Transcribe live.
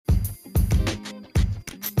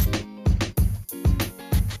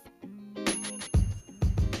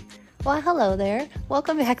Well, hello there.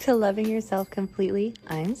 Welcome back to Loving Yourself Completely.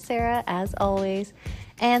 I'm Sarah, as always.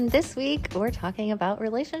 And this week, we're talking about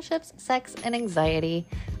relationships, sex, and anxiety,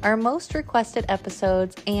 our most requested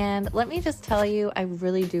episodes. And let me just tell you, I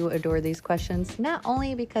really do adore these questions, not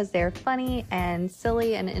only because they're funny and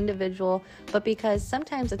silly and individual, but because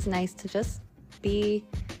sometimes it's nice to just be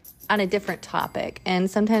on a different topic. And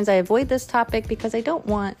sometimes I avoid this topic because I don't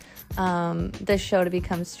want this show to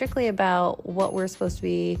become strictly about what we're supposed to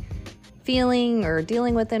be feeling or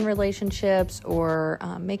dealing with in relationships or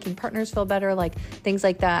making partners feel better, like things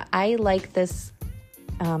like that. I like this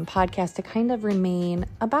podcast to kind of remain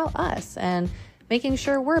about us and making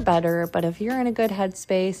sure we're better. But if you're in a good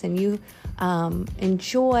headspace and you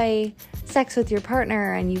enjoy sex with your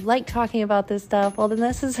partner and you like talking about this stuff, well, then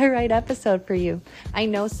this is the right episode for you. I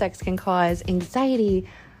know sex can cause anxiety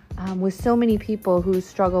with so many people who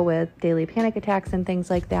struggle with daily panic attacks and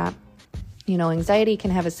things like that. You know, anxiety can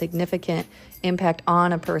have a significant impact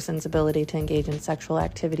on a person's ability to engage in sexual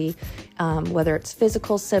activity, whether it's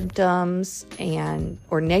physical symptoms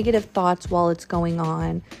or negative thoughts while it's going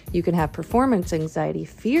on. You can have performance anxiety,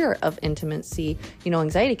 fear of intimacy. You know,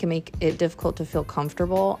 anxiety can make it difficult to feel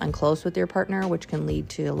comfortable and close with your partner, which can lead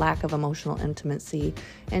to a lack of emotional intimacy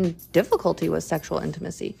and difficulty with sexual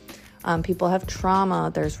intimacy. People have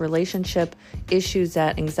trauma. There's relationship issues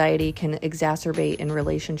that anxiety can exacerbate in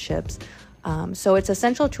relationships. So it's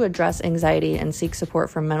essential to address anxiety and seek support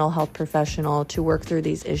from a mental health professional to work through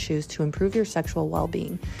these issues to improve your sexual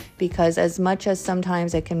well-being. Because as much as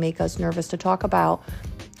sometimes it can make us nervous to talk about,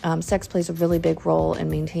 sex plays a really big role in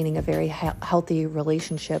maintaining a very healthy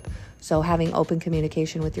relationship. So having open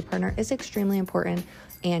communication with your partner is extremely important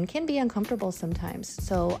and can be uncomfortable sometimes.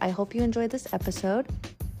 So I hope you enjoyed this episode.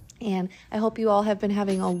 And I hope you all have been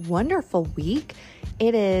having a wonderful week.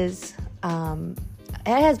 It has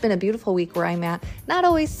been a beautiful week where I'm at. Not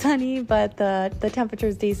always sunny, but the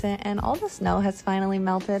temperature's decent and all the snow has finally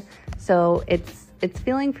melted. So it's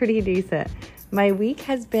feeling pretty decent. My week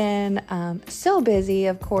has been so busy,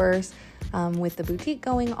 of course, with the boutique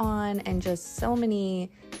going on and just so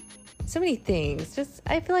many things.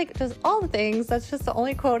 I feel like just all the things. That's just the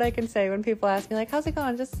only quote I can say when people ask me, like, how's it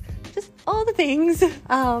going? Just all the things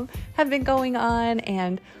have been going on,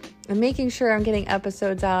 and I'm making sure I'm getting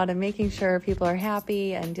episodes out and making sure people are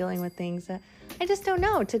happy and dealing with things that I just don't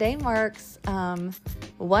know. Today marks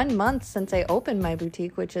 1 month since I opened my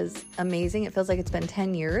boutique, which is amazing. It feels like it's been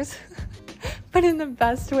 10 years, but in the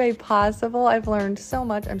best way possible. I've learned so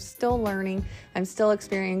much. I'm still learning. I'm still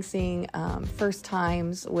experiencing first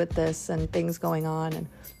times with this and things going on. And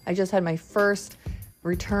I just had my first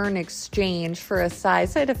return exchange for a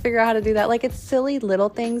size. So I had to figure out how to do that. Like, it's silly little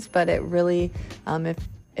things, but it really,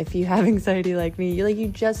 if you have anxiety like me, you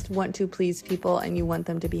just want to please people and you want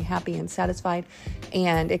them to be happy and satisfied.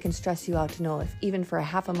 And it can stress you out to know, if even for a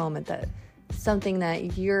half a moment, that something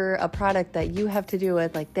that you're a product that you have to do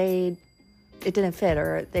with, like it didn't fit,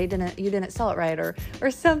 or you didn't sell it right, or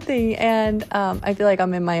something. And I feel like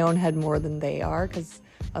I'm in my own head more than they are, because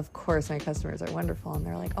of course my customers are wonderful and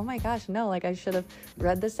they're like, oh my gosh, no, like I should have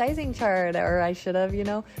read the sizing chart, or I should have,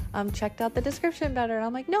 checked out the description better. And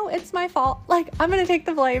I'm like, no, it's my fault. Like, I'm going to take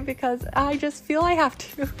the blame because I just feel I have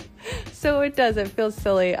to. So it feels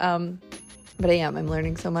silly. But I'm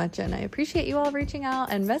learning so much, and I appreciate you all reaching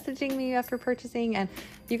out and messaging me after purchasing, and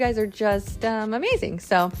you guys are just amazing.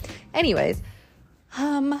 So anyways,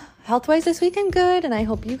 health-wise this week I'm good, and I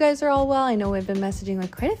hope you guys are all well. I know we've been messaging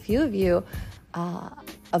with quite a few of you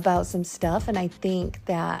about some stuff, and I think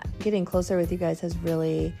that getting closer with you guys has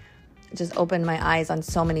really just opened my eyes on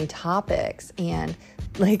so many topics. And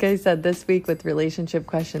like I said, this week with relationship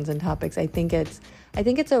questions and topics, I think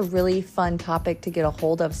it's a really fun topic to get a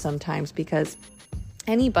hold of sometimes, because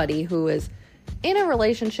anybody who is in a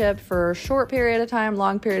relationship for a short period of time,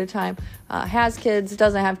 long period of time, has kids,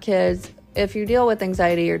 doesn't have kids, if you deal with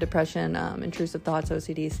anxiety or depression, intrusive thoughts,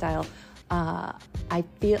 OCD style, I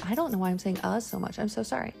don't know why I'm saying so much. I'm so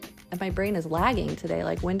sorry. And my brain is lagging today,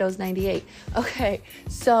 like Windows 98. Okay,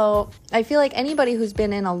 so I feel like anybody who's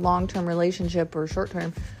been in a long-term relationship or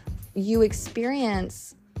short-term, you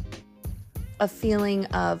experience a feeling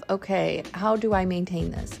of, okay, how do I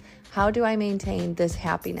maintain this? How do I maintain this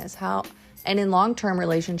happiness? And in long-term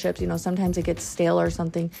relationships, sometimes it gets stale or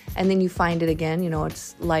something, and then you find it again.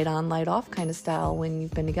 It's light on, light off kind of style when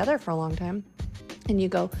you've been together for a long time. And you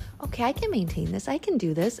go, okay, I can maintain this. I can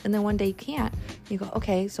do this. And then one day you can't. You go,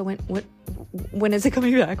 okay, so when is it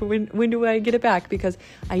coming back? When do I get it back? Because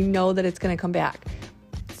I know that it's going to come back.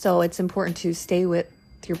 So it's important to stay with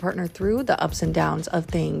your partner through the ups and downs of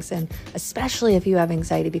things, and especially if you have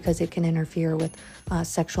anxiety, because it can interfere with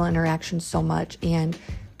sexual interaction so much. And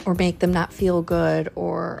or make them not feel good,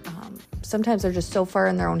 or sometimes they're just so far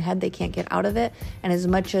in their own head they can't get out of it. And as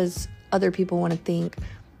much as other people want to think,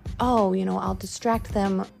 oh, I'll distract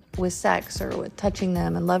them with sex or with touching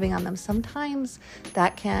them and loving on them, sometimes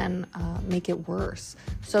that can make it worse.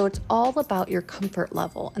 So it's all about your comfort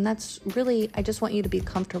level. And that's really, I just want you to be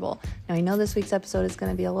comfortable. Now, I know this week's episode is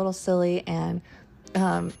going to be a little silly and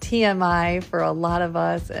TMI for a lot of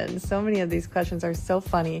us, and so many of these questions are so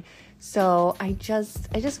funny. So I just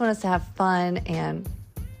want us to have fun, and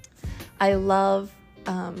I love,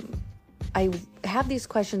 I have these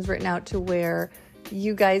questions written out to where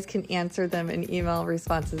you guys can answer them in email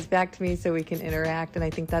responses back to me so we can interact, and I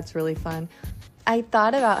think that's really fun. I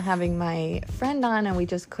thought about having my friend on, and we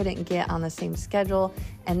just couldn't get on the same schedule.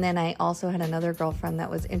 And then I also had another girlfriend that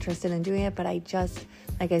was interested in doing it, but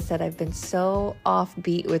like I said, I've been so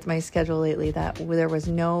offbeat with my schedule lately that there was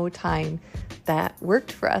no time that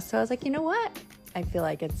worked for us. So I was like, you know what? I feel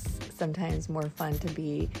like it's sometimes more fun to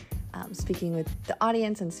be speaking with the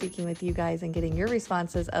audience and speaking with you guys and getting your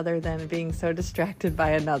responses other than being so distracted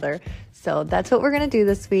by another. So that's what we're going to do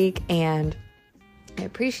this week. And I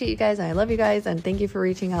appreciate you guys, and I love you guys, and thank you for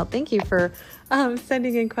reaching out. Thank you for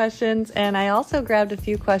sending in questions. And I also grabbed a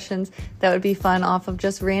few questions that would be fun off of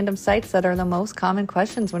just random sites that are the most common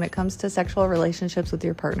questions when it comes to sexual relationships with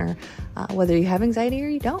your partner, whether you have anxiety or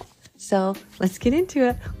you don't. So let's get into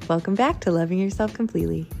it. Welcome back to Loving Yourself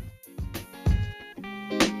Completely.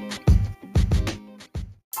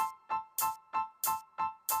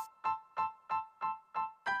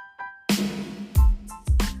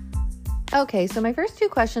 Okay, so my first two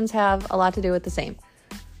questions have a lot to do with the same.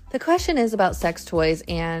 The question is about sex toys,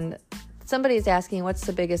 and somebody is asking what's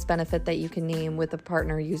the biggest benefit that you can name with a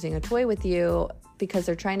partner using a toy with you, because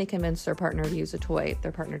they're trying to convince their partner to use a toy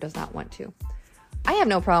their partner does not want to. I have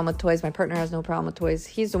no problem with toys. My partner has no problem with toys.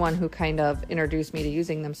 He's the one who kind of introduced me to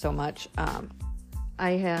using them so much.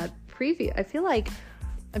 I feel like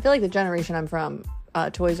the generation I'm from,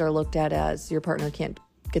 toys are looked at as your partner can't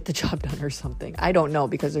get the job done or something. I don't know,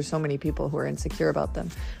 because there's so many people who are insecure about them.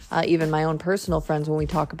 Even my own personal friends, when we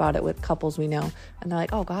talk about it with couples we know, and they're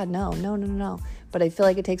like, oh God, no. But I feel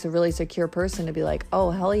like it takes a really secure person to be like,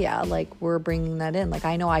 oh, hell yeah, like we're bringing that in. Like,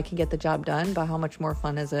 I know I can get the job done, but how much more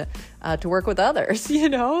fun is it to work with others,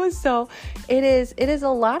 So it is a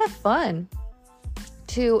lot of fun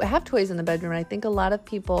to have toys in the bedroom. And I think a lot of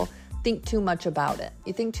people think too much about it.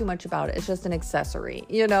 You think too much about it. It's just an accessory,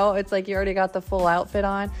 It's like you already got the full outfit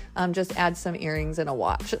on. Just add some earrings and a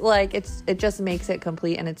watch. Like it just makes it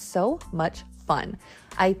complete, and it's so much fun.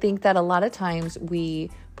 I think that a lot of times we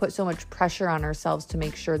put so much pressure on ourselves to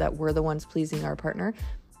make sure that we're the ones pleasing our partner,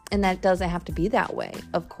 and that doesn't have to be that way.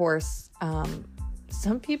 Of course,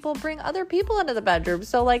 some people bring other people into the bedroom.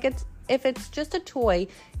 So if it's just a toy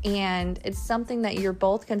and it's something that you're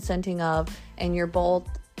both consenting of and you're both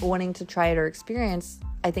wanting to try it or experience,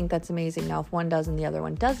 I think that's amazing. Now, if one does and the other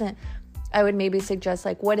one doesn't, I would maybe suggest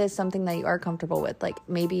what is something that you are comfortable with?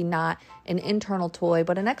 Maybe not an internal toy,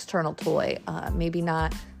 but an external toy. Maybe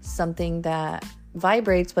not something that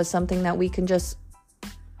vibrates, but something that we can just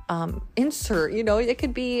insert. It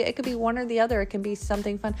could be one or the other. It can be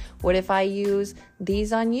something fun. What if I use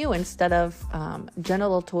these on you instead of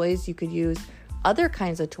genital toys? You could use other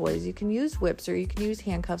kinds of toys. You can use whips, or you can use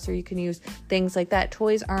handcuffs, or you can use things like that.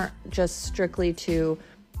 Toys aren't just strictly to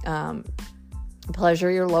pleasure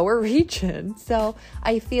your lower region. So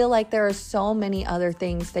I feel like there are so many other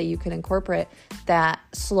things that you can incorporate that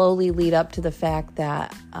slowly lead up to the fact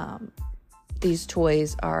that these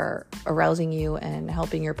toys are arousing you and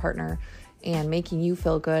helping your partner and making you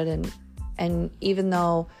feel good. And even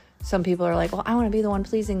though some people are like, well, I want to be the one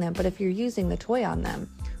pleasing them, but if you're using the toy on them,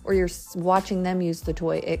 or you're watching them use the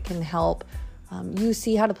toy, it can help you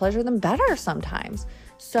see how to pleasure them better sometimes.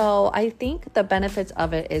 So I think the benefits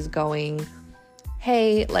of it is going,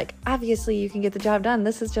 hey, obviously you can get the job done.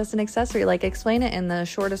 This is just an accessory. Explain it in the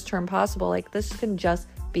shortest term possible. This can just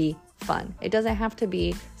be fun. It doesn't have to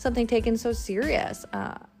be something taken so serious.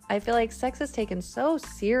 I feel like sex is taken so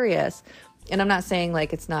serious. And I'm not saying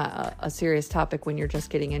it's not a serious topic when you're just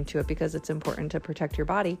getting into it, because it's important to protect your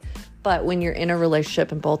body. But when you're in a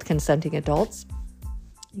relationship and both consenting adults,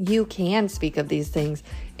 you can speak of these things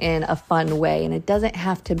in a fun way. And it doesn't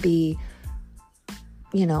have to be,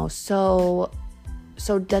 so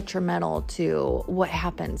detrimental to what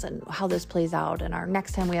happens and how this plays out. And our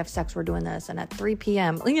next time we have sex, we're doing this. And at 3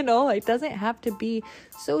 p.m., it doesn't have to be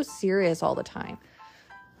so serious all the time.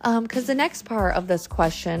 Because the next part of this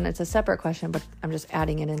question, it's a separate question, but I'm just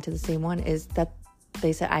adding it into the same one, is that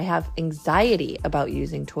they said, I have anxiety about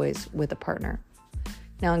using toys with a partner.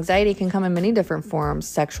 Now, anxiety can come in many different forms,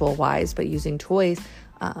 sexual-wise, but using toys,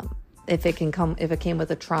 If it came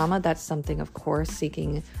with a trauma, that's something, of course,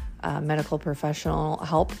 seeking medical professional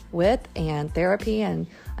help with, and therapy and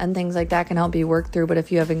things like that can help you work through. But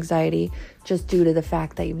if you have anxiety just due to the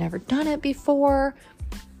fact that you've never done it before,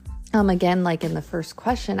 again, like in the first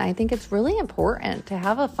question, I think it's really important to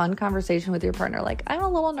have a fun conversation with your partner. Like, I'm a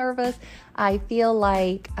little nervous. I feel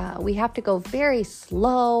like we have to go very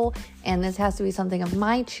slow, and this has to be something of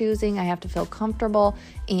my choosing. I have to feel comfortable,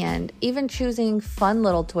 and even choosing fun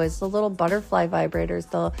little toys, the little butterfly vibrators,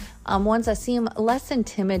 the ones that seem less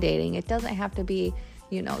intimidating. It doesn't have to be,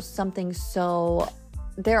 something so...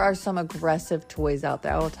 There are some aggressive toys out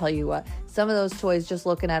there. I will tell you what, some of those toys, just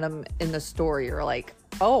looking at them in the store, you're like,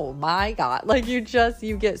 oh my God, like you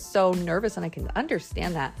get so nervous, and I can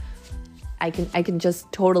understand that. I can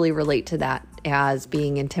just totally relate to that as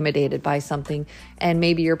being intimidated by something, and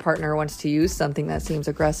maybe your partner wants to use something that seems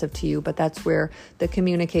aggressive to you, but that's where the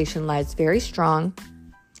communication lies very strong,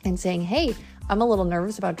 and saying, hey, I'm a little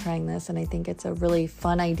nervous about trying this, and I think it's a really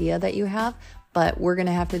fun idea that you have, but we're going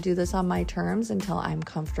to have to do this on my terms until I'm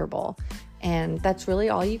comfortable. And that's really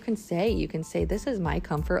all you can say. You can say, this is my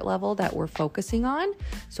comfort level that we're focusing on.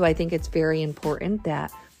 So I think it's very important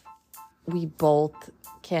that we both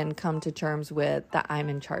can come to terms with that I'm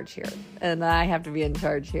in charge here, and that I have to be in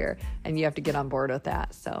charge here, and you have to get on board with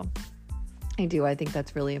that. So I think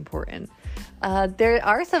that's really important. There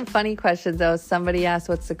are some funny questions though. Somebody asked,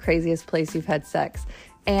 what's the craziest place you've had sex?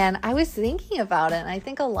 And I was thinking about it, and I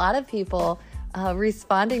think a lot of people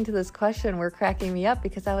responding to this question were cracking me up,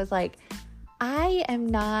 because I was like, I'm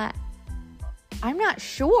not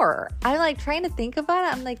sure. I'm like trying to think about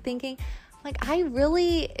it. I'm like thinking, like,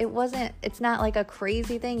 it's not like a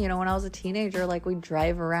crazy thing. When I was a teenager, like we'd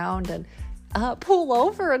drive around and pull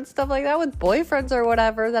over and stuff like that with boyfriends or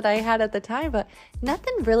whatever that I had at the time, but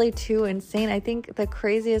nothing really too insane. I think the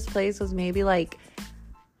craziest place was maybe like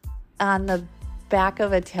on the back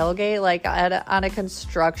of a tailgate, like on a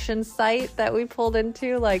construction site that we pulled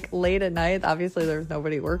into like late at night. Obviously there's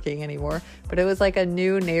nobody working anymore, but it was like a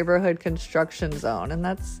new neighborhood construction zone. And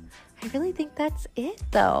I really think that's it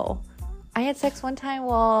though. I had sex one time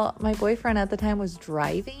while my boyfriend at the time was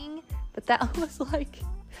driving, but that was like,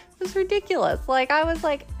 it was ridiculous. Like I was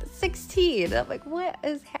like 16. I'm like,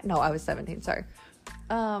 no, I was 17. Sorry.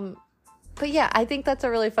 But yeah, I think that's a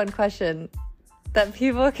really fun question that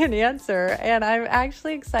people can answer, and I'm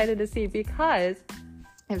actually excited to see, because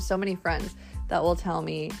I have so many friends that will tell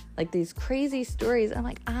me like these crazy stories. I'm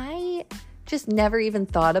like, I just never even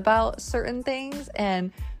thought about certain things.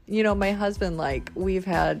 And my husband, like, we've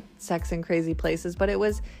had sex in crazy places, but it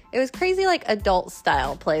was crazy, like adult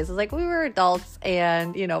style places. Like we were adults,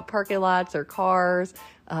 and parking lots or cars,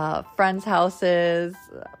 friends' houses,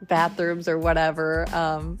 bathrooms or whatever.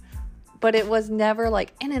 But it was never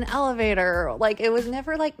like in an elevator. Like it was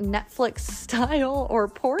never like Netflix style or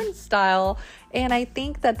porn style. And I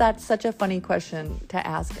think that that's such a funny question to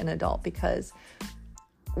ask an adult, because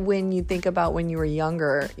when you think about when you were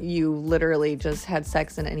younger, you literally just had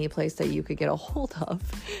sex in any place that you could get a hold of.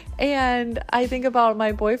 And I think about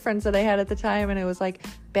my boyfriends that I had at the time, and it was like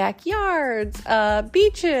backyards,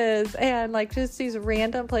 beaches, and like just these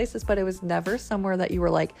random places, but it was never somewhere that you were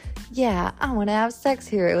like, yeah, I want to have sex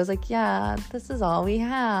here. It was like, yeah, this is all we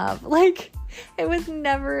have. Like, it was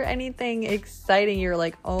never anything exciting. You're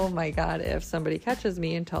like, oh my God, if somebody catches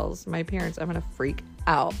me and tells my parents, I'm going to freak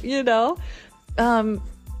out,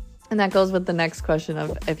 And that goes with the next question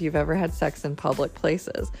of if you've ever had sex in public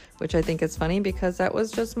places, which I think is funny because that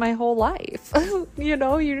was just my whole life. You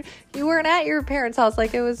weren't at your parents' house.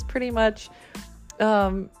 Like it was pretty much,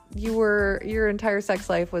 your entire sex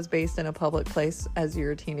life was based in a public place as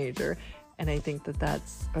you're a teenager. And I think that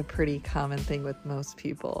that's a pretty common thing with most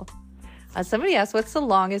people. Somebody asked, what's the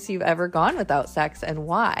longest you've ever gone without sex and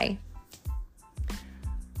why?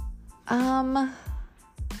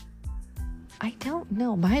 I don't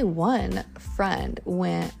know. My one friend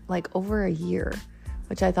went like over a year,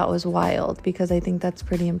 which I thought was wild because I think that's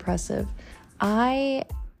pretty impressive. I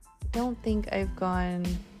don't think I've gone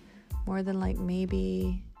more than like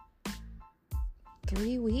maybe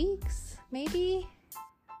 3 weeks, maybe.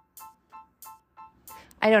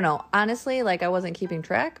 I don't know. Honestly, like I wasn't keeping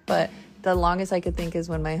track, but the longest I could think is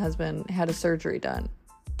when my husband had a surgery done.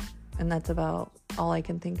 And that's about all I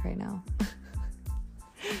can think right now.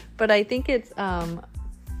 But I think it's, I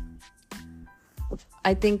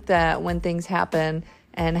think that when things happen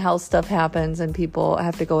and health stuff happens and people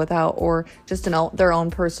have to go without, or just their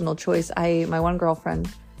own personal choice. My one girlfriend,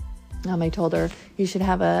 I told her you should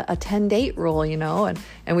have a 10-date rule, and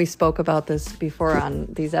we spoke about this before on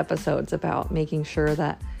these episodes about making sure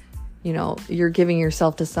that you're giving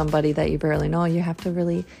yourself to somebody that you barely know. You have to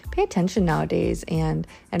really pay attention nowadays and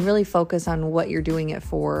really focus on what you're doing it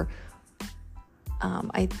for.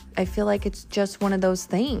 I feel like it's just one of those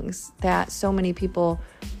things that so many people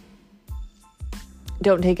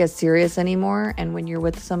don't take as serious anymore. And when you're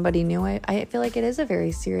with somebody new, I feel like it is a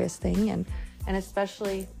very serious thing. And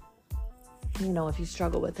especially, if you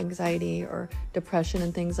struggle with anxiety or depression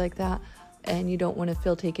and things like that, and you don't want to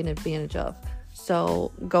feel taken advantage of.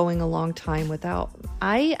 So going a long time without,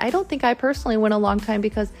 I don't think I personally went a long time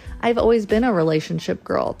because I've always been a relationship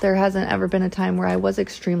girl. There hasn't ever been a time where I was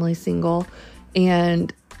extremely single.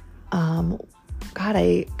 And,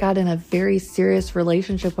 I got in a very serious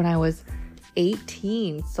relationship when I was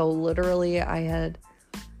 18. So literally I had,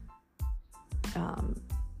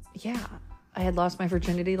 I had lost my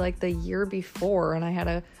virginity like the year before, and I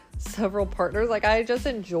had several partners. Like, I just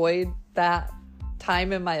enjoyed that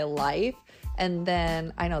time in my life. And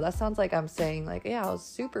then I know that sounds like I'm saying like, yeah, I was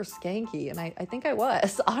super skanky. And I think I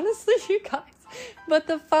was, honestly, you guys. But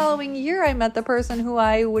the following year I met the person who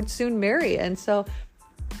I would soon marry. And so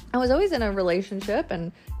I was always in a relationship.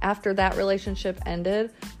 And after that relationship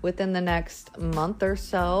ended, within the next month or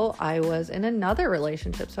so, I was in another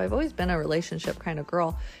relationship. So I've always been a relationship kind of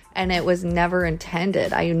girl. And it was never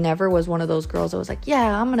intended. I never was one of those girls that was like,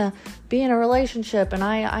 yeah, I'm going to be in a relationship and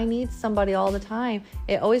I need somebody all the time.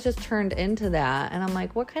 It always just turned into that. And I'm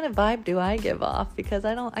like, what kind of vibe do I give off? Because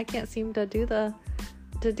I can't seem to do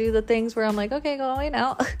the things where I'm like, okay, going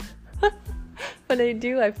out. But I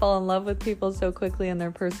do. I fall in love with people so quickly and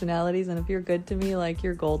their personalities. And if you're good to me, like,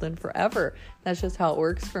 you're golden forever. That's just how it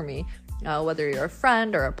works for me. Whether you're a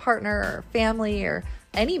friend or a partner or family or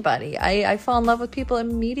anybody, I fall in love with people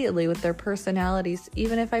immediately with their personalities.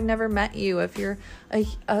 Even if I've never met you, if you're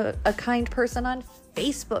a kind person on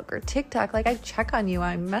Facebook or TikTok, like, I check on you,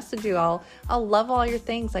 I message you, I'll love all your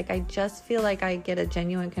things. Like, I just feel like I get a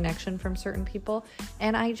genuine connection from certain people,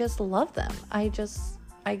 and I just love them.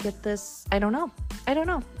 I get this, I don't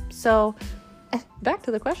know. So back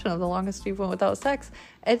to the question of the longest you've went without sex.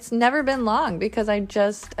 It's never been long because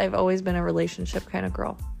I've always been a relationship kind of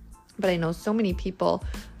girl. But I know so many people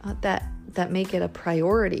that make it a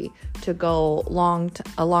priority to go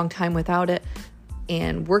a long time without it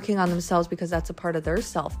and working on themselves because that's a part of their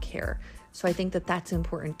self-care. So I think that that's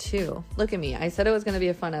important too. Look at me. I said it was going to be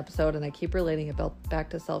a fun episode and I keep relating it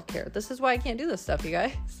back to self-care. This is why I can't do this stuff, you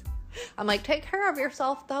guys. I'm like, take care of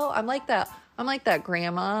yourself though. I'm like that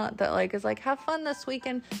grandma that like is like, have fun this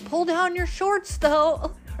weekend. Pull down your shorts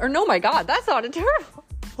though. Or no, my God, that sounded terrible.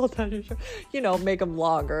 Pull down your shorts. Make them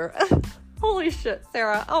longer. Holy shit,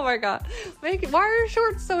 Sarah. Oh my God. Why are your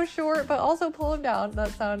shorts so short, but also pull them down?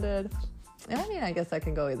 That sounded, I guess I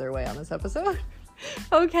can go either way on this episode.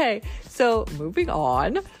 Okay. So moving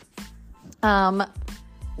on.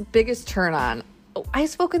 Biggest turn on. I've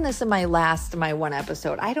spoken this in my one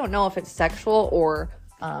episode. I don't know if it's sexual or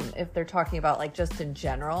if they're talking about like just in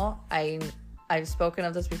general. I've spoken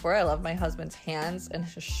of this before. I love my husband's hands and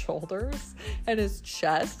his shoulders and his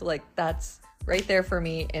chest. Like, that's right there for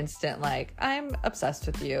me, instant. Like, I'm obsessed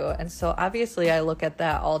with you. And so obviously I look at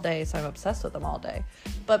that all day. So I'm obsessed with them all day.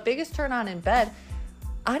 But biggest turn on in bed,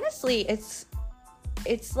 honestly, it's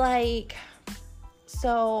like,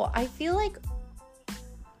 so I feel like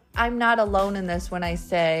I'm not alone in this when I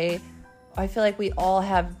say I feel like we all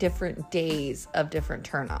have different days of different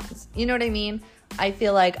turn-ons. You know what I mean? I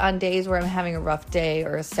feel like on days where I'm having a rough day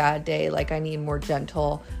or a sad day, like I need more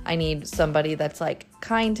gentle. I need somebody that's like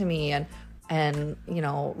kind to me and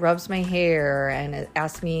rubs my hair and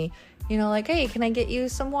asks me, like, hey, can I get you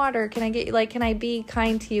some water? Can I be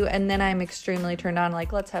kind to you? And then I'm extremely turned on,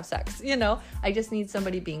 like, let's have sex. I just need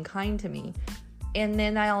somebody being kind to me. And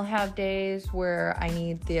then I'll have days where I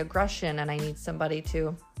need the aggression and I need somebody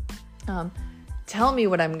to tell me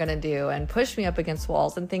what I'm going to do and push me up against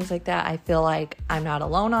walls and things like that. I feel like I'm not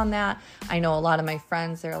alone on that. I know a lot of my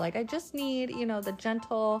friends, they're like, I just need, the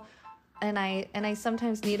gentle, and I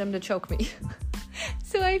sometimes need them to choke me.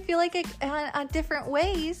 So I feel like on different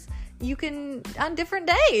ways, you can, on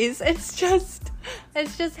different days, it's just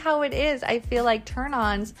how it is. I feel like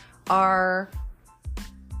turn-ons are,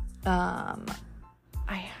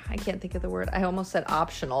 I can't think of the word. I almost said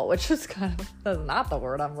optional, which is that's not the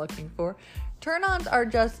word I'm looking for. Turn-ons are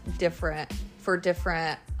just different for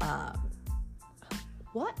different,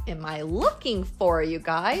 what am I looking for, you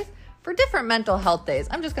guys? For different mental health days.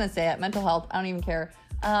 I'm just going to say it. Mental health. I don't even care.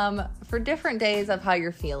 For different days of how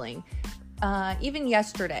you're feeling. Even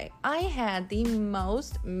yesterday, I had the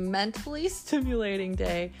most mentally stimulating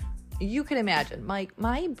day you could imagine. Like,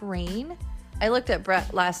 my brain, I looked at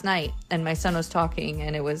Brett last night and my son was talking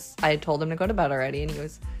and I had told him to go to bed already and he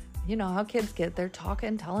was you know how kids get, they're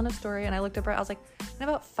talking, telling a story. And I looked at Brett, I was like, in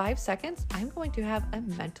about 5 seconds, I'm going to have a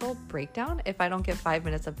mental breakdown if I don't get 5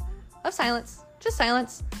 minutes of silence, just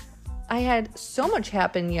silence. I had so much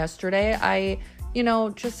happen yesterday. I,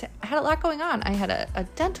 just had a lot going on. I had a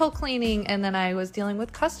dental cleaning, and then I was dealing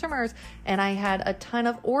with customers, and I had a ton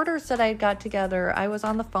of orders that I got together. I was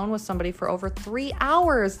on the phone with somebody for over 3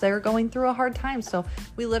 hours. They were going through a hard time. So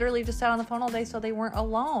we literally just sat on the phone all day so they weren't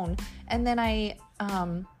alone. And then I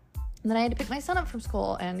had to pick my son up from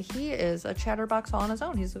school, and he is a chatterbox all on his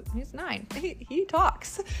own. He's 9. He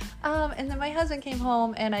talks. And then my husband came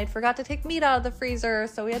home, and I forgot to take meat out of the freezer,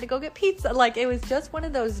 so we had to go get pizza. Like, it was just one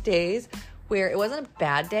of those days where it wasn't a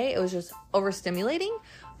bad day. It was just overstimulating.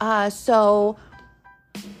 So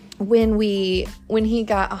when he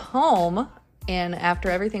got home, and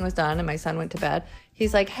after everything was done and my son went to bed,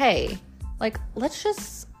 he's like, hey, like, let's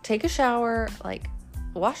just take a shower, like,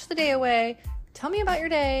 wash the day away. Tell me about your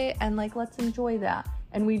day, and like, let's enjoy that.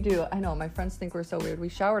 And we do. I know my friends think we're so weird. We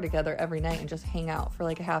shower together every night and just hang out for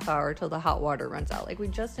like a half hour till the hot water runs out. Like, we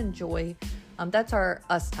just enjoy, that's our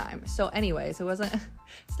us time. So anyways,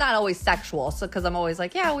 it's not always sexual. So, cause I'm always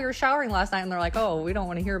like, yeah, we were showering last night, and they're like, oh, we don't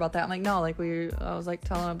want to hear about that. I'm like, no, like I was like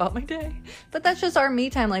telling them about my day, but that's just our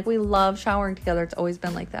me time. Like, we love showering together. It's always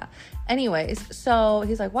been like that. Anyways, so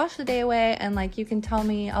he's like, wash the day away, and like, you can tell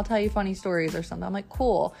me, I'll tell you funny stories or something. I'm like,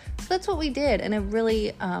 cool. So that's what we did. And it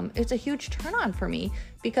really, it's a huge turn on for me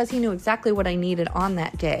because he knew exactly what I needed on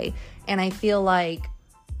that day. And I feel like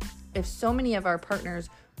if so many of our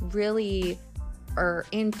partners really are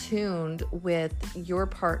in tuned with your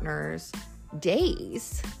partner's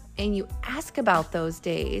days and you ask about those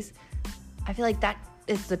days, I feel like that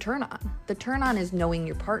is the turn on. The turn on is knowing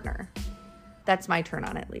your partner. That's my turn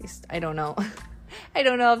on, at least. I don't know. I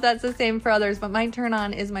don't know if that's the same for others, but my turn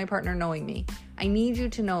on is my partner knowing me. I need you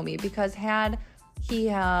to know me, because if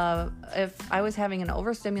I was having an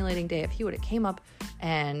overstimulating day, if he would have came up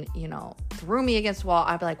and, threw me against the wall,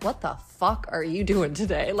 I'd be like, what the fuck are you doing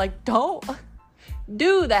today? Like, don't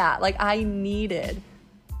do that. Like, I needed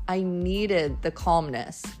the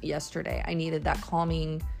calmness yesterday. I needed that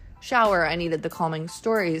calming shower. I needed the calming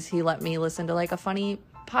stories. He let me listen to like a funny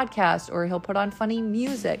podcast, or he'll put on funny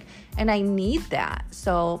music, and I need that.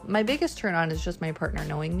 So my biggest turn on is just my partner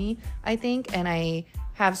knowing me, I think. And I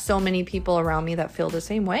have so many people around me that feel the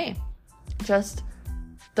same way. Just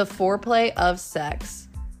the foreplay of sex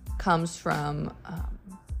comes from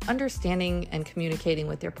understanding and communicating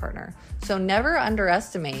with your partner. So never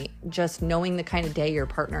underestimate just knowing the kind of day your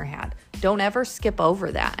partner had. Don't ever skip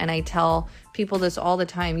over that. And I tell people this all the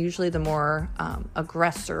time. Usually the more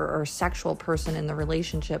aggressor or sexual person in the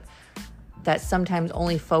relationship that sometimes is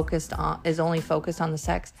only focused on the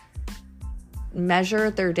sex, measure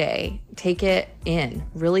their day, take it in,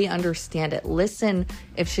 really understand it. Listen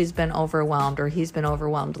if she's been overwhelmed or he's been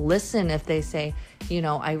overwhelmed. Listen if they say,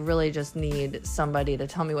 I really just need somebody to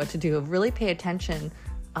tell me what to do. Really pay attention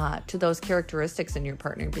to those characteristics in your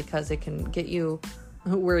partner, because it can get you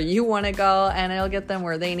where you want to go, and it'll get them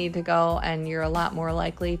where they need to go, and you're a lot more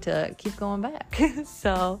likely to keep going back.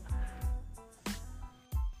 So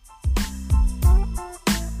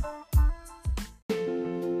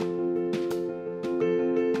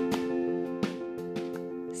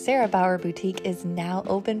Sarah Bauer Boutique is now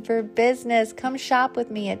open for business. Come shop with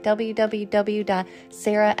me at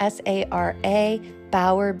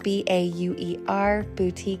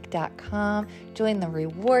www.sarahbauer.boutique.com. Join the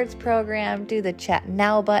rewards program. Do the chat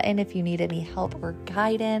now button if you need any help or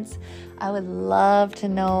guidance. I would love to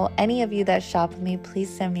know any of you that shop with me. Please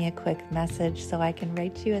send me a quick message so I can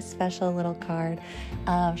write you a special little card.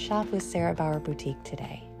 Shop with Sarah Bauer Boutique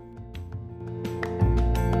today.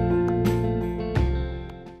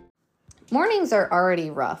 Mornings are already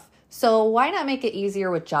rough, so why not make it easier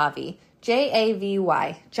with Javy?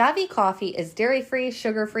 Javy. Javy coffee is dairy-free,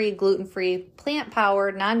 sugar-free, gluten-free,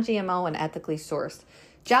 plant-powered, non-GMO, and ethically sourced.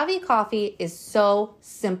 Javy coffee is so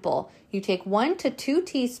simple. You take 1 to 2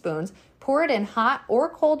 teaspoons, pour it in hot or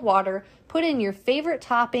cold water, put in your favorite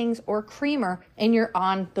toppings or creamer, and you're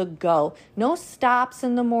on the go. No stops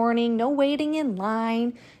in the morning, no waiting in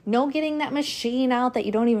line, no getting that machine out that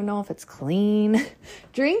you don't even know if it's clean.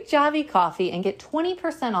 Drink Javy coffee and get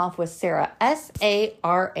 20% off with Sarah,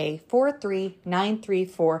 SARA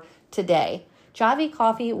 43934 today. Javy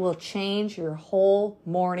coffee will change your whole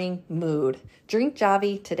morning mood. Drink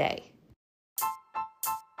Javy today.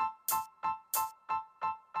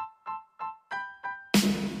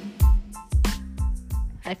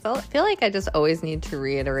 I feel like I just always need to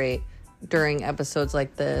reiterate during episodes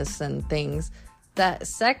like this and things that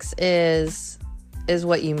sex is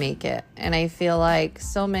what you make it. And I feel like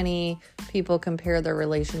so many people compare their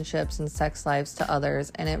relationships and sex lives to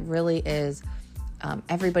others, and it really is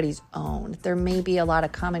everybody's own. There may be a lot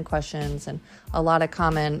of common questions and a lot of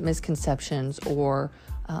common misconceptions or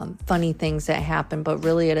funny things that happen, but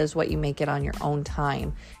really it is what you make it on your own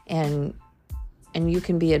time. And you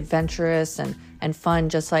can be adventurous and fun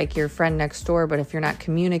just like your friend next door, but if you're not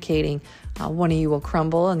communicating, one of you will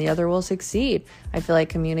crumble and the other will succeed. I feel like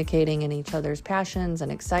communicating in each other's passions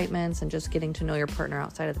and excitements and just getting to know your partner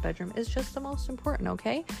outside of the bedroom is just the most important,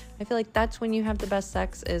 okay? I feel like that's when you have the best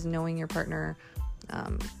sex, is knowing your partner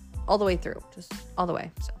all the way through, just all the way.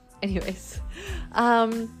 So anyways,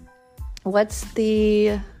 let's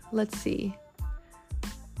see.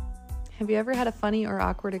 Have you ever had a funny or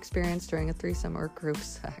awkward experience during a threesome or group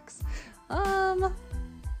sex?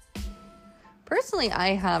 Personally, I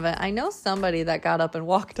haven't. I know somebody that got up and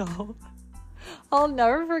walked out. I'll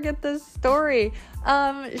never forget this story.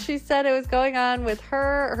 She said it was going on with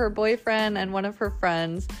her boyfriend, and one of her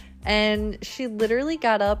friends. And she literally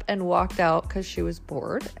got up and walked out because she was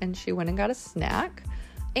bored, and she went and got a snack.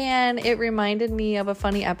 And it reminded me of a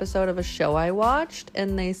funny episode of a show I watched.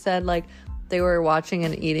 And they said, like, they were watching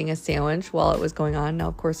and eating a sandwich while it was going on. Now,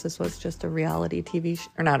 of course, this was just a reality TV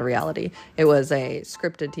or not a reality. It was a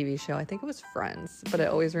scripted TV show. I think it was Friends, but it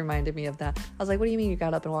always reminded me of that. I was like, what do you mean you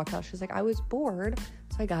got up and walked out? She's like, I was bored.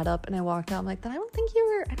 So I got up and I walked out. I'm like, then I don't think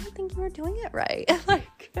you were doing it right.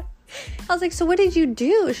 Like, I was like, so what did you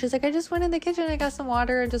do? She's like, I just went in the kitchen and I got some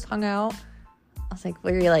water and just hung out. I was like,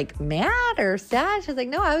 were you like mad or sad? She's like,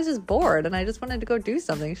 no, I was just bored and I just wanted to go do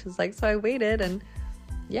something. She's like, so I waited and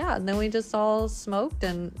yeah, and then we just all smoked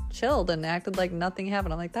and chilled and acted like nothing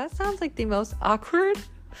happened. I'm like, that sounds like the most awkward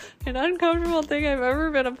and uncomfortable thing I've ever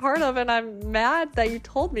been a part of, and I'm mad that you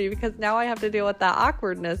told me because now I have to deal with that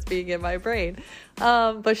awkwardness being in my brain.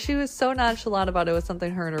 But she was so nonchalant about it. It was something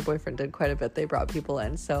her and her boyfriend did quite a bit. They brought people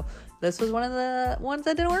in. So this was one of the ones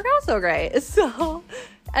that didn't work out so great. So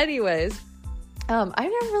anyways, I've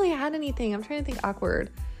never really had anything. I'm trying to think awkward.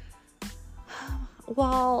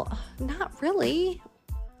 Well, not really.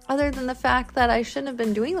 Other than the fact that I shouldn't have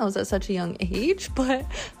been doing those at such a young age. But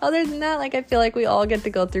other than that, like, I feel like we all get to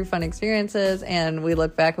go through fun experiences and we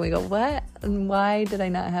look back and we go, what? And why did I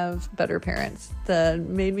not have better parents that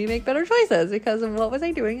made me make better choices? Because of what was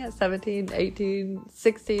I doing at 17, 18,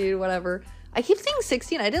 16, whatever. I keep saying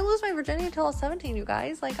 16. I didn't lose my virginity until I was 17, you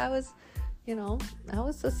guys. Like, I was a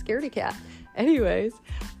scaredy cat. Anyways,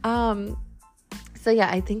 so yeah,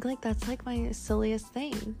 I think like that's like my silliest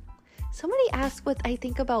thing. Somebody asked what I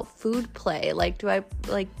think about food play. Like, do I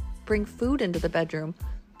like bring food into the bedroom?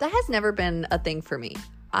 That has never been a thing for me.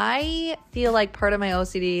 I feel like part of my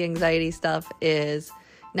OCD anxiety stuff is,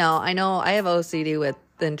 now I know I have OCD with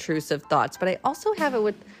the intrusive thoughts, but I also have it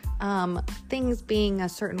with things being a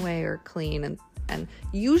certain way or clean. And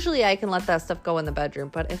usually I can let that stuff go in the bedroom.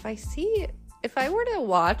 But if I were to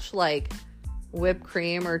watch like whipped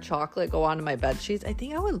cream or chocolate go onto my bed sheets, I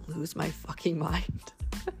think I would lose my fucking mind.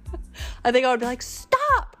 I think I would be like,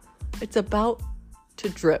 stop! It's about to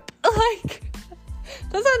drip. Like,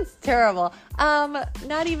 that sounds terrible.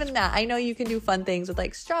 Not even that. I know you can do fun things with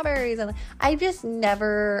like strawberries, and I just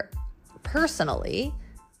never personally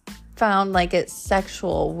found like it's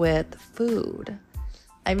sexual with food.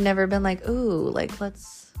 I've never been like, ooh, like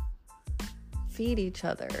let's feed each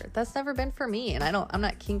other. That's never been for me, and I'm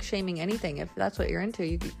not kink shaming anything. If that's what you're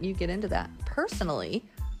into, you get into that. Personally,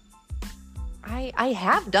 I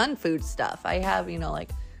have done food stuff. I have,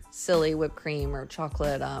 like silly whipped cream or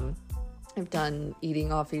chocolate. I've done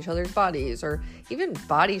eating off each other's bodies or even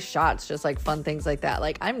body shots, just like fun things like that.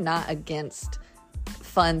 Like, I'm not against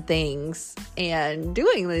fun things and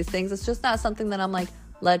doing these things. It's just not something that I'm like,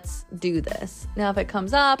 let's do this. Now, if it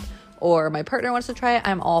comes up or my partner wants to try it,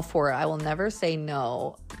 I'm all for it. I will never say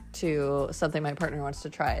no to something my partner wants to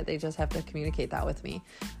try. They just have to communicate that with me.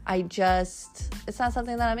 It's not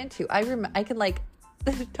something that I'm into. I can like,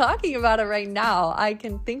 talking about it right now, I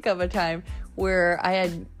can think of a time where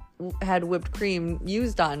I had whipped cream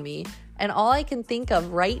used on me, and all I can think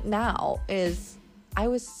of right now is I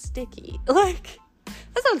was sticky. Like,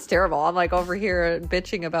 that sounds terrible. I'm like over here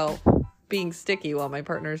bitching about being sticky while my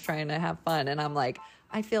partner is trying to have fun, and I'm like,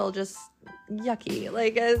 I feel just yucky.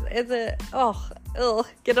 Like, get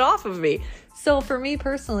it off of me. So for me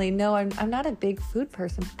personally, no, I'm not a big food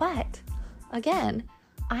person, but again,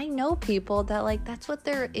 I know people that like, that's what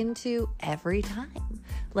they're into every time.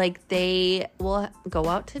 Like, they will go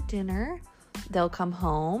out to dinner, they'll come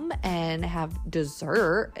home and have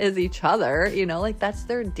dessert as each other, like that's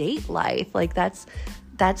their date life. Like, that's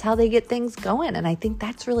how they get things going. And I think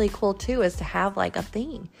that's really cool too, is to have like a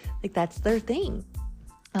thing, like that's their thing.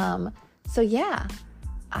 So yeah,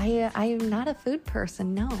 I'm not a food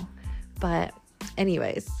person, no. But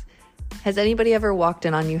anyways, has anybody ever walked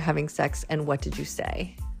in on you having sex, and what did you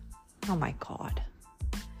say? Oh my God.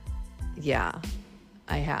 Yeah,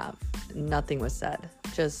 I have. Nothing was said.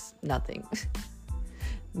 Just nothing.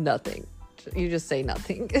 Nothing. You just say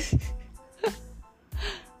nothing.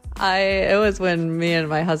 It was when me and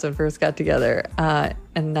my husband first got together,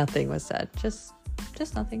 and nothing was said. Just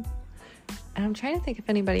nothing. And I'm trying to think if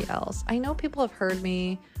anybody else. I know people have heard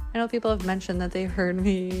me. I know people have mentioned that they heard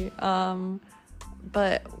me.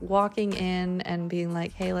 But walking in and being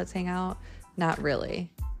like, hey, let's hang out, not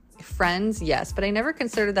really. Friends, yes, but I never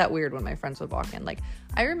considered that weird when my friends would walk in. Like,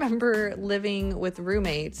 I remember living with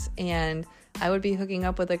roommates, and I would be hooking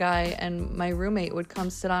up with a guy, and my roommate would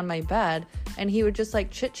come sit on my bed, and he would just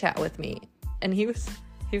like chit chat with me. And he was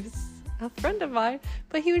a friend of mine,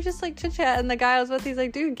 but he would just like chit chat. And the guy I was with, he's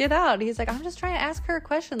like, dude, get out. He's like, I'm just trying to ask her a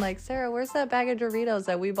question. Like, Sarah, where's that bag of Doritos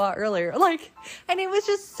that we bought earlier? Like, and it was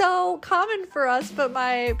just so common for us. But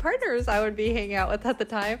my partners I would be hanging out with at the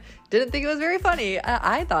time didn't think it was very funny.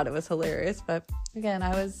 I thought it was hilarious. But again,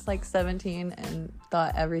 I was like 17 and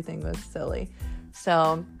thought everything was silly.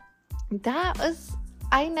 So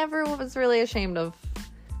I never was really ashamed of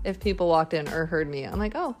if people walked in or heard me. I'm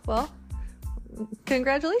like, oh, well,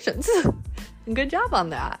 congratulations. Good job on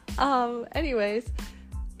that. Anyways,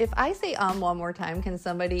 if I say one more time, can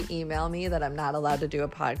somebody email me that I'm not allowed to do a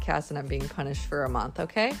podcast and I'm being punished for a month,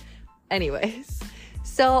 okay? Anyways,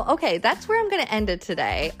 so, okay, that's where I'm going to end it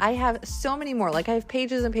today. I have so many more. Like, I have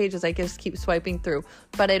pages and pages I just keep swiping through,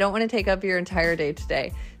 but I don't want to take up your entire day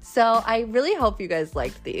today. So I really hope you guys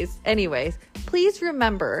liked these. Anyways, please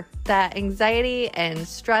remember that anxiety and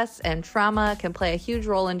stress and trauma can play a huge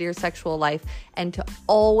role into your sexual life, and to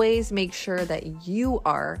always make sure that you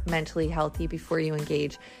are mentally healthy before you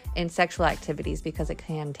engage in sexual activities, because it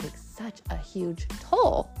can take such a huge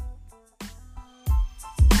toll.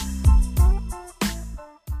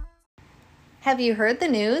 Have you heard the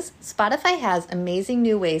news? Spotify has amazing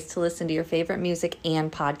new ways to listen to your favorite music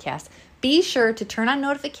and podcasts. Be sure to turn on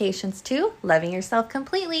notifications to Loving Yourself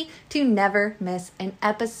Completely to never miss an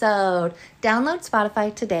episode. Download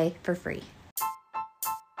Spotify today for free.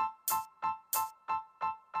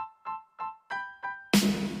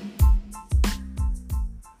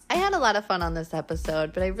 I had a lot of fun on this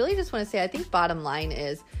episode, but I really just want to say, I think bottom line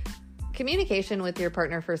is communication with your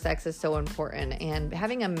partner for sex is so important, and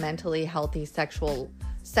having a mentally healthy sex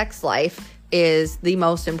life is the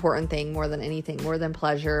most important thing, more than anything, more than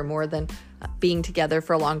pleasure, more than being together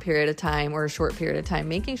for a long period of time or a short period of time.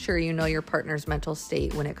 Making sure you know your partner's mental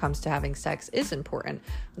state when it comes to having sex is important,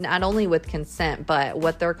 not only with consent, but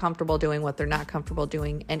what they're comfortable doing, what they're not comfortable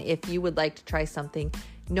doing. And if you would like to try something,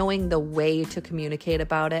 knowing the way to communicate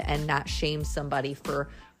about it and not shame somebody for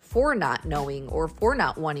not knowing or for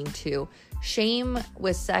not wanting to. Shame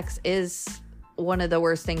with sex is one of the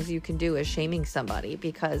worst things you can do, is shaming somebody,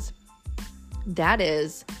 because that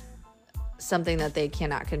is something that they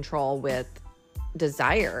cannot control with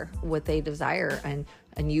desire, what they desire, and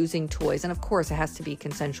using toys. And of course it has to be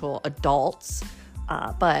consensual adults,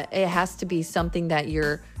 but it has to be something that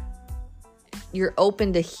you're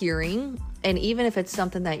open to hearing. And even if it's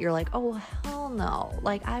something that you're like, oh, hell no,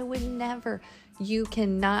 like I would never, you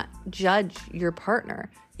cannot judge your partner.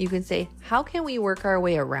 You can say, how can we work our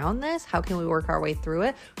way around this? How can we work our way through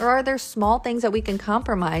it? Or are there small things that we can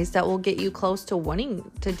compromise that will get you close to wanting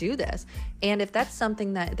to do this? And if that's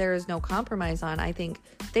something that there is no compromise on, I think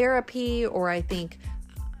therapy, or I think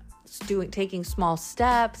taking small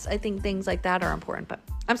steps, I think things like that are important. But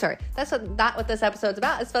I'm sorry, that's not what this episode's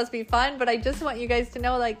about. It's supposed to be fun, but I just want you guys to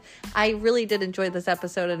know, like, I really did enjoy this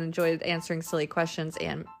episode and enjoyed answering silly questions.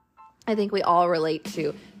 And I think we all relate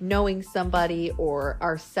to knowing somebody or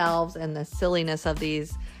ourselves and the silliness of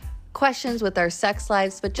these questions with our sex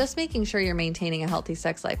lives, but just making sure you're maintaining a healthy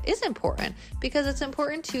sex life is important, because it's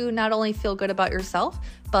important to not only feel good about yourself,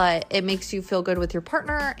 but it makes you feel good with your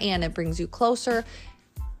partner and it brings you closer.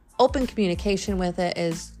 Open communication with it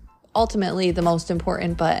is ultimately the most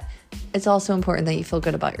important, but it's also important that you feel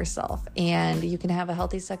good about yourself and you can have a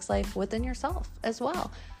healthy sex life within yourself as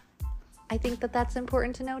well. I think that that's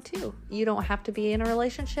important to know too. You don't have to be in a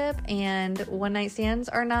relationship, and one night stands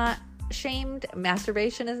are not shamed.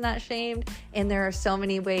 Masturbation is not shamed. And there are so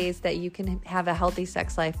many ways that you can have a healthy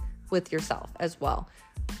sex life with yourself as well.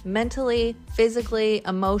 Mentally, physically,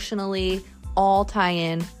 emotionally, all tie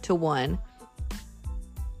in to one.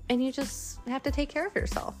 And you just have to take care of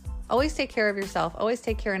yourself. Always take care of yourself. Always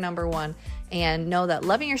take care of number one. And know that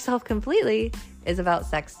loving yourself completely is about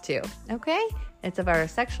sex too. Okay? It's about our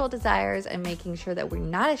sexual desires and making sure that we're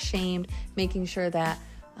not ashamed, making sure that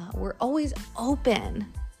we're always open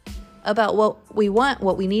about what we want,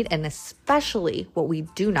 what we need, and especially what we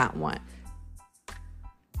do not want.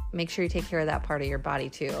 Make sure you take care of that part of your body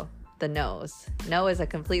too. The no's. No is a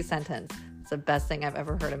complete sentence. It's the best thing I've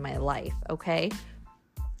ever heard in my life, okay?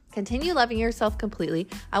 Continue loving yourself completely.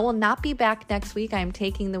 I will not be back next week. I'm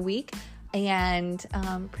taking the week, and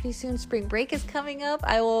pretty soon spring break is coming up.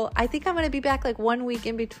 I think I'm going to be back like 1 week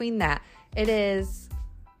in between that. It is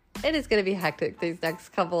going to be hectic these next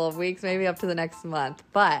couple of weeks, maybe up to the next month,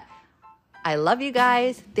 but I love you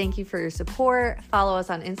guys. Thank you for your support. Follow us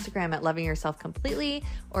on Instagram at Loving Yourself Completely,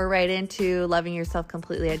 or write into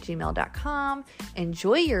lovingyourselfcompletely@gmail.com.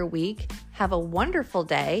 Enjoy your week. Have a wonderful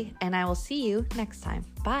day, and I will see you next time.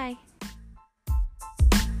 Bye.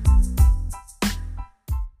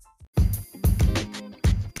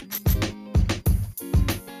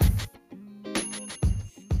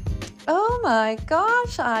 Oh my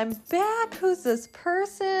gosh, I'm back. Who's this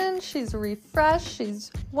person? She's refreshed.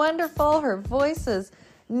 She's wonderful. Her voice is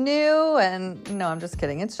new. And no, I'm just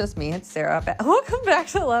kidding. It's just me. It's Sarah. Welcome back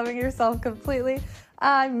to Loving Yourself Completely.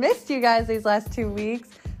 I missed you guys these last 2 weeks.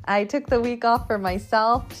 I took the week off for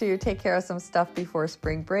myself to take care of some stuff before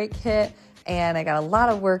spring break hit. And I got a lot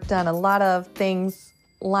of work done, a lot of things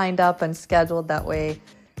lined up and scheduled that way.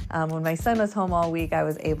 When my son was home all week, I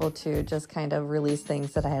was able to just kind of release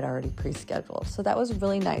things that I had already pre-scheduled. So that was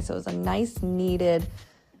really nice. It was a nice, needed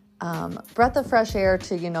breath of fresh air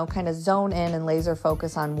to, kind of zone in and laser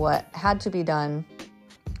focus on what had to be done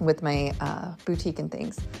with my boutique and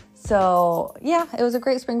things. So yeah, it was a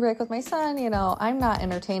great spring break with my son. I'm not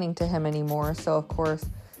entertaining to him anymore. So of course,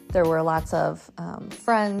 there were lots of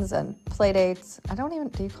friends and play dates.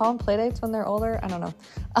 Do you call them play dates when they're older? I don't know.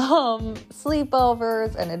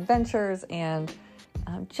 Sleepovers and adventures, and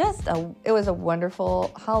it was a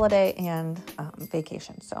wonderful holiday and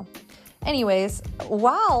vacation. So anyways,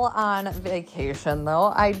 while on vacation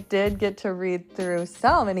though, I did get to read through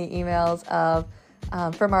so many emails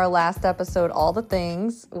from our last episode, All the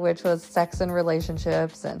Things, which was sex and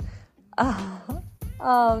relationships and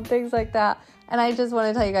things like that. And I just want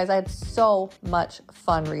to tell you guys, I had so much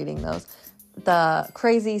fun reading those. The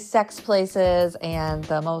crazy sex places and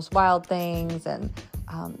the most wild things. And,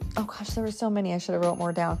 there were so many. I should have wrote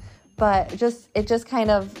more down. But it just kind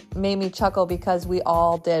of made me chuckle because we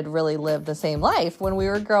all did really live the same life when we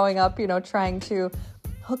were growing up, trying to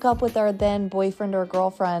hook up with our then boyfriend or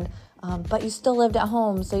girlfriend. But you still lived at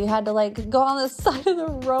home, so you had to go on the side of the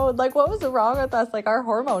road. What was wrong with us? Our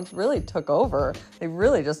hormones really took over. They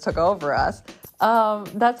really just took over us.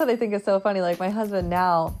 That's what I think is so funny. My husband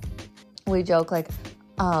now, we joke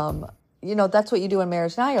that's what you do in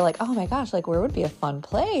marriage now. You're like, oh my gosh, where would be a fun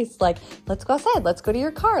place? Let's go outside. Let's go to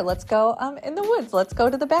your car. Let's go in the woods. Let's go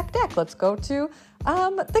to the back deck. Let's go to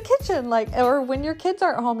the kitchen. Or when your kids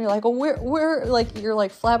aren't home, you're like, well, where you're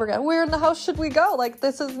flabbergasted. Where in the house should we go?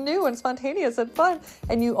 This is new and spontaneous and fun.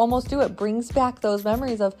 And you almost do. It brings back those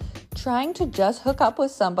memories of trying to just hook up with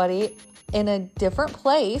somebody in a different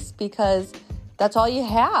place because that's all you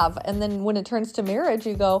have. And then when it turns to marriage,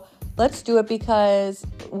 you go, let's do it because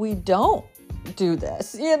we don't do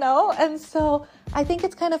this, And so I think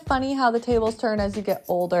it's kind of funny how the tables turn as you get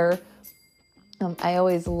older. I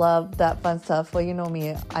always love that fun stuff. Well, you know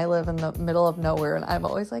me, I live in the middle of nowhere, and I'm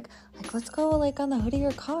always like, let's go on the hood of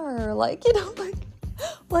your car, or let's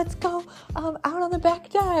go out on the back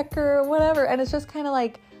deck or whatever. And it's just kind of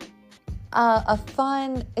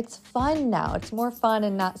it's fun now. It's more fun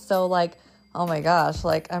and not so oh my gosh,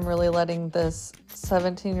 I'm really letting this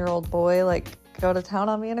 17-year-old boy go to town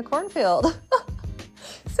on me in a cornfield.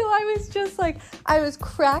 So I was just I was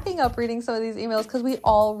cracking up reading some of these emails because we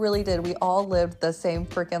all really did. We all lived the same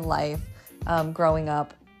freaking life growing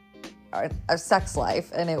up, our sex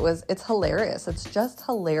life. And it's hilarious. It's just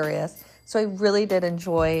hilarious. So I really did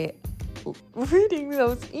enjoy reading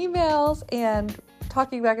those emails and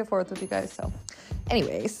talking back and forth with you guys. So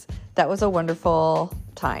anyways, that was a wonderful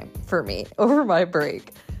time for me over my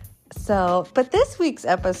break. So, but this week's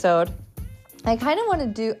episode, I kind of want to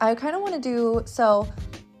do,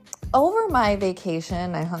 over my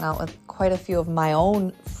vacation, I hung out with quite a few of my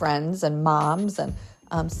own friends and moms, and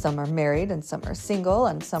some are married and some are single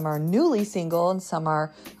and some are newly single and some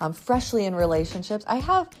are freshly in relationships. I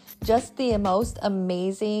have just the most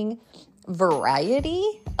amazing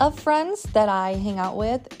variety of friends that I hang out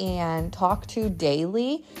with and talk to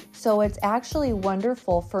daily. So it's actually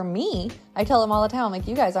wonderful for me. I tell them all the time,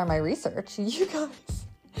 you guys are my research. You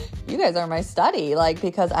guys are my study,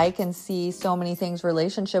 because I can see so many things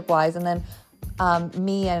relationship wise. And then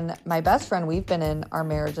me and my best friend, we've been in our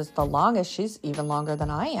marriages the longest. She's even longer than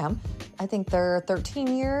I am. I think they're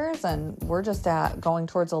 13 years and we're just going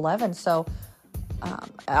towards 11. So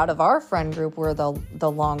out of our friend group, we're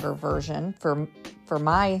the longer version for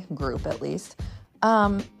my group at least.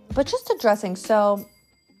 But just addressing, so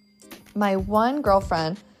my one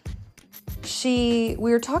girlfriend, we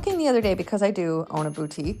were talking the other day because I do own a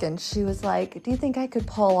boutique, and she was like, do you think I could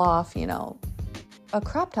pull off, a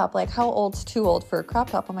crop top? Like, how old's too old for a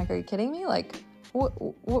crop top? I'm like, are you kidding me? Like,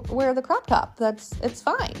 wear the crop top. It's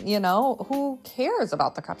fine. Who cares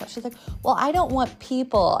about the crop top? She's like, well, I don't want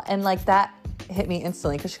people. And like that hit me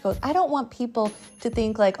instantly, because she goes, I don't want people to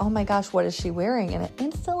think like, oh my gosh, what is she wearing? And it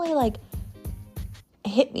instantly like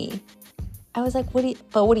hit me. I was like, what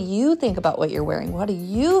do you think about what you're wearing? What do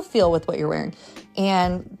you feel with what you're wearing?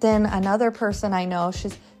 And then another person I know,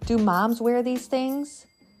 do moms wear these things?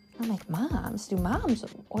 I'm like, do moms?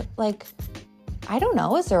 Like, I don't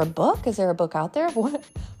know. Is there a book? Is there a book out there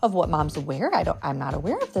of what moms wear? I'm not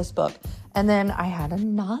aware of this book. And then I had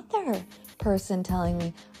another person telling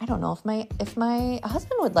me, I don't know if my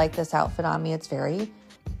husband would like this outfit on me. It's very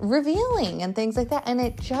revealing and things like that. And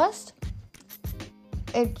it just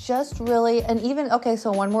really, and even, okay,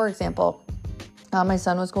 so one more example. My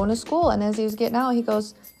son was going to school, and as he was getting out, he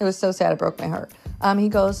goes, it was so sad, it broke my heart. He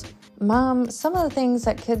goes, Mom, some of the things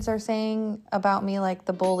that kids are saying about me, like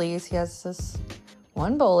the bullies, he has this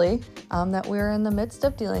one bully that we're in the midst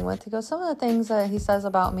of dealing with. He goes, some of the things that he says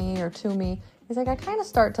about me or to me, he's like, I kind of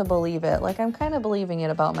start to believe it. Like, I'm kind of believing it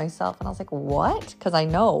about myself. And I was like, what? Because I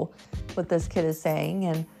know what this kid is saying,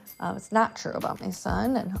 and it's not true about my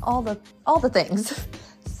son, and all the things.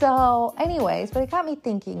 So anyways, but it got me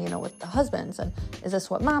thinking, with the husbands, and is this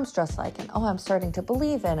what moms dress like? And I'm starting to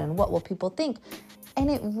believe it, and what will people think? And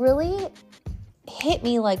it really hit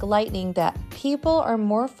me like lightning that people are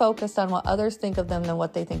more focused on what others think of them than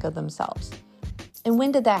what they think of themselves. And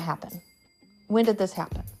when did that happen? When did this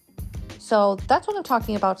happen? So that's what I'm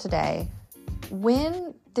talking about today.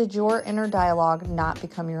 When did your inner dialogue not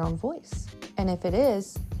become your own voice? And if it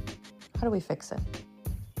is, how do we fix it?